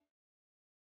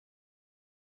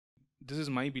this is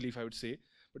my belief, I would say,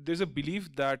 but there's a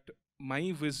belief that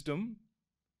my wisdom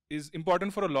is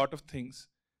important for a lot of things.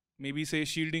 Maybe say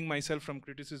shielding myself from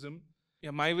criticism.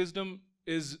 Yeah, my wisdom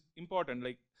is important.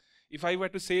 Like if I were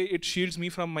to say it shields me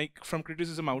from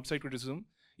criticism, outside criticism,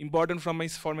 important for my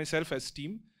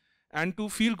self-esteem, and to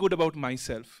feel good about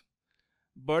myself.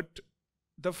 But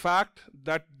the fact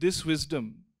that this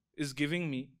wisdom is giving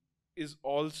me is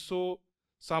also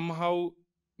somehow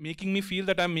making me feel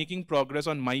that I'm making progress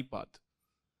on my path.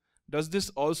 Does this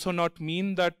also not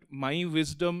mean that my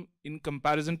wisdom in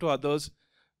comparison to others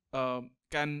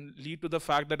can lead to the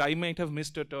fact that I might have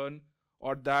missed a turn,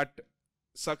 or that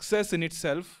success in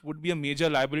itself would be a major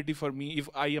liability for me if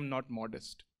I am not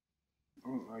modest?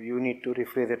 You need to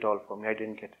rephrase it all for me. I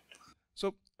didn't get it.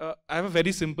 So I have a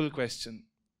very simple question.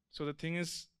 So the thing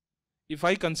is, if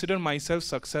I consider myself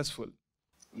successful,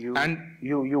 you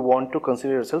want to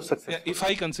consider yourself successful? Yeah, if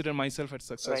I consider myself as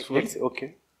successful, right,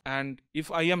 okay. And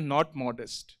if I am not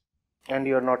modest, and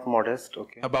you are not modest,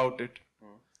 okay, about it,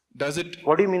 does it?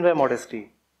 What do you mean by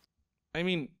modesty? I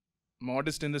mean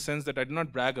modest in the sense that I do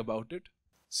not brag about it.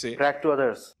 Say brag to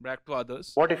others. Brag to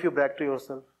others. What if you brag to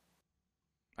yourself?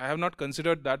 I have not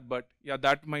considered that, but yeah,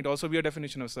 that might also be a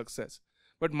definition of success.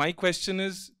 But my question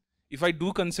is, if I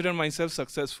do consider myself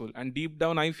successful and deep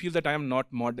down I feel that I am not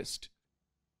modest,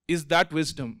 is that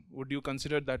wisdom? Would you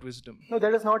consider that wisdom? No,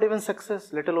 that is not even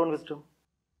success, let alone wisdom.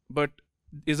 But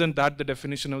isn't that the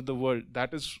definition of the world?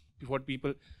 That is what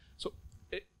people... So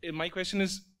my question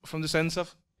is from the sense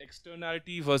of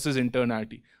externality versus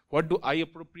internality. What do I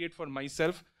appropriate for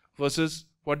myself versus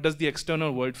what does the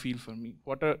external world feel for me?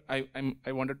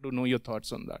 I wanted to know your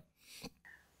thoughts on that.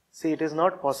 See, it is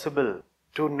not possible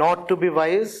to not to be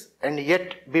wise and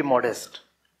yet be modest.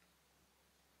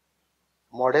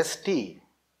 Modesty,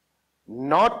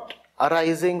 not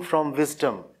arising from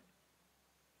wisdom,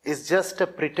 is just a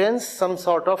pretense, some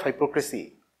sort of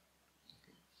hypocrisy.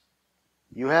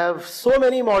 You have so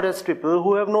many modest people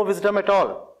who have no wisdom at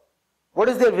all. What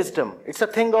is their wisdom? It's a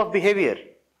thing of behavior.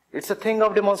 It's a thing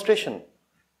of demonstration.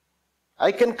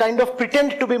 I can kind of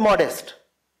pretend to be modest.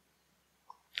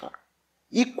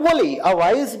 Equally, a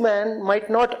wise man might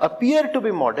not appear to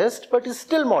be modest, but is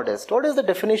still modest. What is the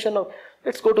definition of...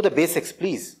 Let's go to the basics,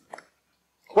 please.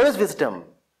 What is wisdom?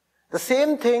 The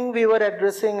same thing we were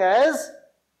addressing as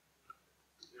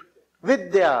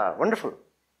Vidya. Wonderful.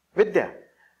 Vidya.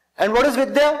 And what is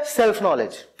Vidya?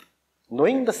 Self-knowledge.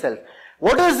 Knowing the self.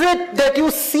 What is it that you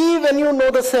see when you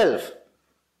know the self?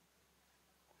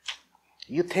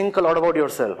 You think a lot about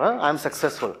yourself. I am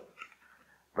successful.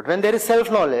 But when there is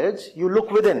self-knowledge, you look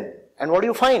within. And what do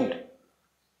you find?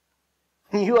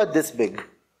 You are this big.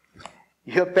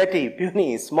 You are petty,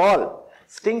 puny, small,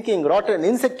 stinking, rotten,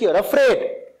 insecure,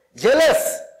 afraid,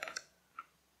 jealous.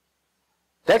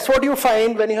 That's what you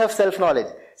find when you have self-knowledge.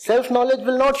 Self-knowledge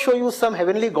will not show you some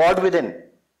heavenly God within.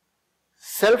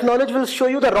 Self-knowledge will show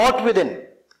you the rot within.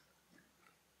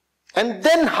 And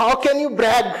then how can you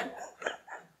brag?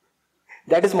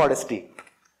 That is modesty.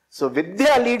 So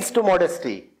Vidya leads to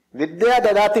modesty. Vidya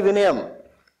dadati vinayam.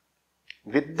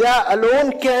 Vidya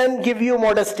alone can give you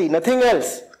modesty, nothing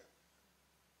else.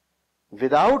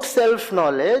 Without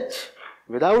self-knowledge,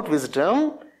 without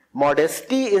wisdom,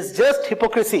 modesty is just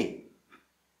hypocrisy.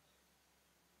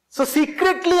 So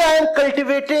secretly I am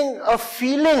cultivating a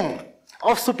feeling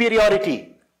of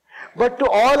superiority. But to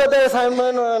all others I am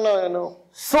no.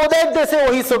 So that they say,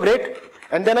 oh, he's so great.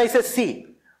 And then I say, see,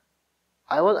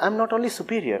 I'm not only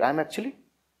superior, I'm actually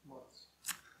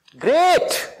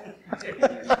great.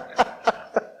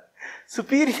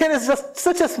 Superior is just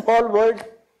such a small word.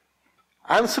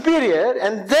 I'm superior,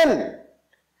 and then,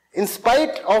 in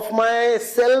spite of my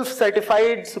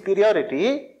self-certified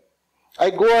superiority,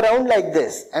 I go around like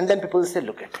this, and then people say,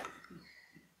 look at him.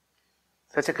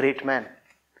 Such a great man.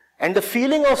 And the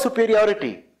feeling of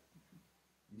superiority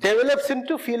develops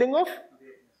into feeling of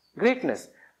greatness.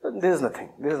 There is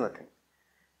nothing. There is nothing.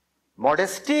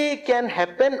 Modesty can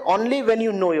happen only when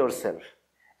you know yourself.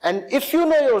 And if you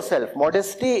know yourself,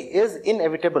 modesty is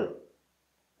inevitable.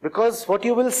 Because what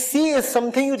you will see is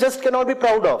something you just cannot be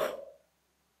proud of.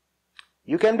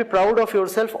 You can be proud of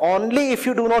yourself only if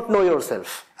you do not know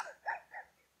yourself.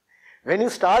 When you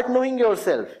start knowing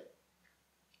yourself,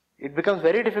 it becomes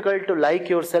very difficult to like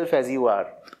yourself as you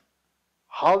are.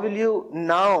 How will you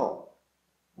now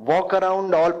walk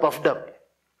around all puffed up?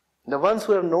 The ones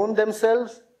who have known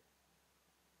themselves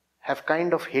have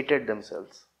kind of hated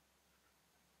themselves.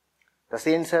 The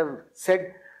saints have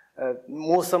said,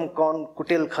 Mosam kaun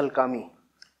kutil khalkami.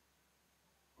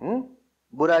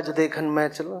 Bura jo dekhan main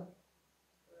chalo.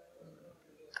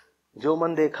 Jo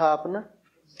man dekha apna.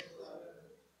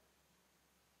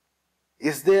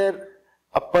 Is there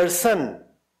a person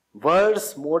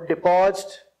worse, more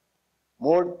debauched,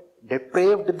 more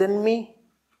depraved than me?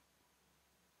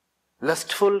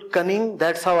 Lustful, cunning,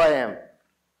 that's how I am.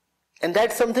 And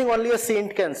that's something only a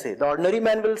saint can say. The ordinary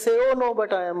man will say, oh no,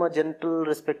 but I am a gentle,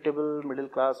 respectable, middle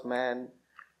class man.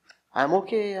 I'm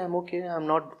okay, I'm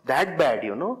not that bad,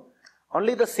 you know.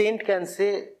 Only the saint can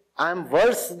say, I'm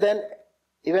worse than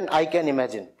even I can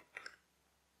imagine.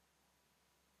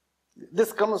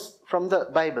 This comes from the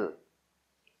Bible.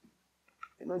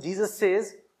 You know, Jesus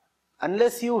says,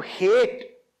 unless you hate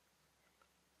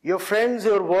your friends,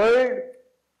 your world,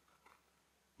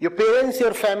 your parents,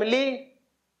 your family,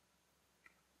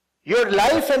 your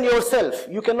life and yourself,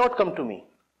 you cannot come to me.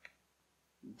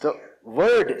 The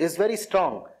word is very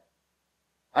strong.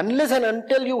 Unless and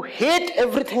until you hate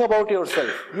everything about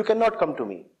yourself, you cannot come to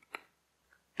me.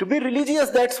 To be religious,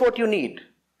 that's what you need.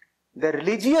 The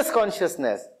religious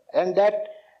consciousness, and that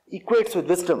equates with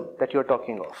wisdom that you're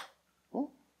talking of.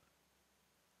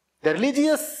 The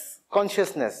religious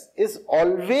consciousness is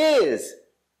always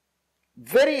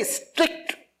very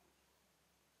strict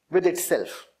with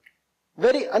itself,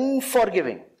 very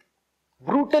unforgiving,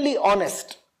 brutally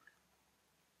honest.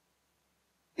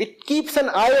 It keeps an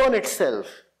eye on itself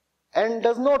and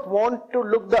does not want to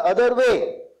look the other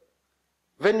way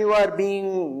when you are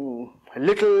being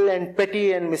little and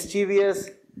petty and mischievous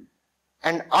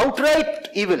and outright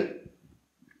evil.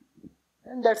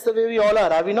 And that's the way we all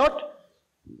are we not?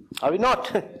 Are we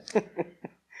not?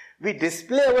 We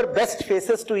display our best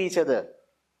faces to each other.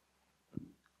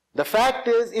 The fact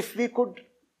is, if we could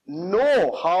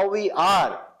know how we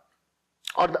are,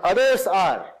 or the others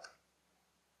are,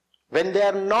 when they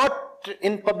are not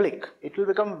in public, it will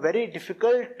become very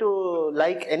difficult to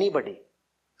like anybody.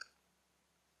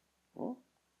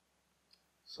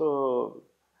 So,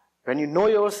 when you know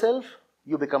yourself,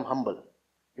 you become humble.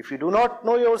 If you do not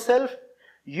know yourself,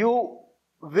 you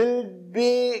will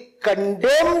be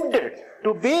condemned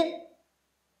to be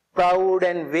proud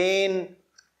and vain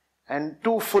and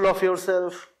too full of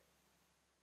yourself.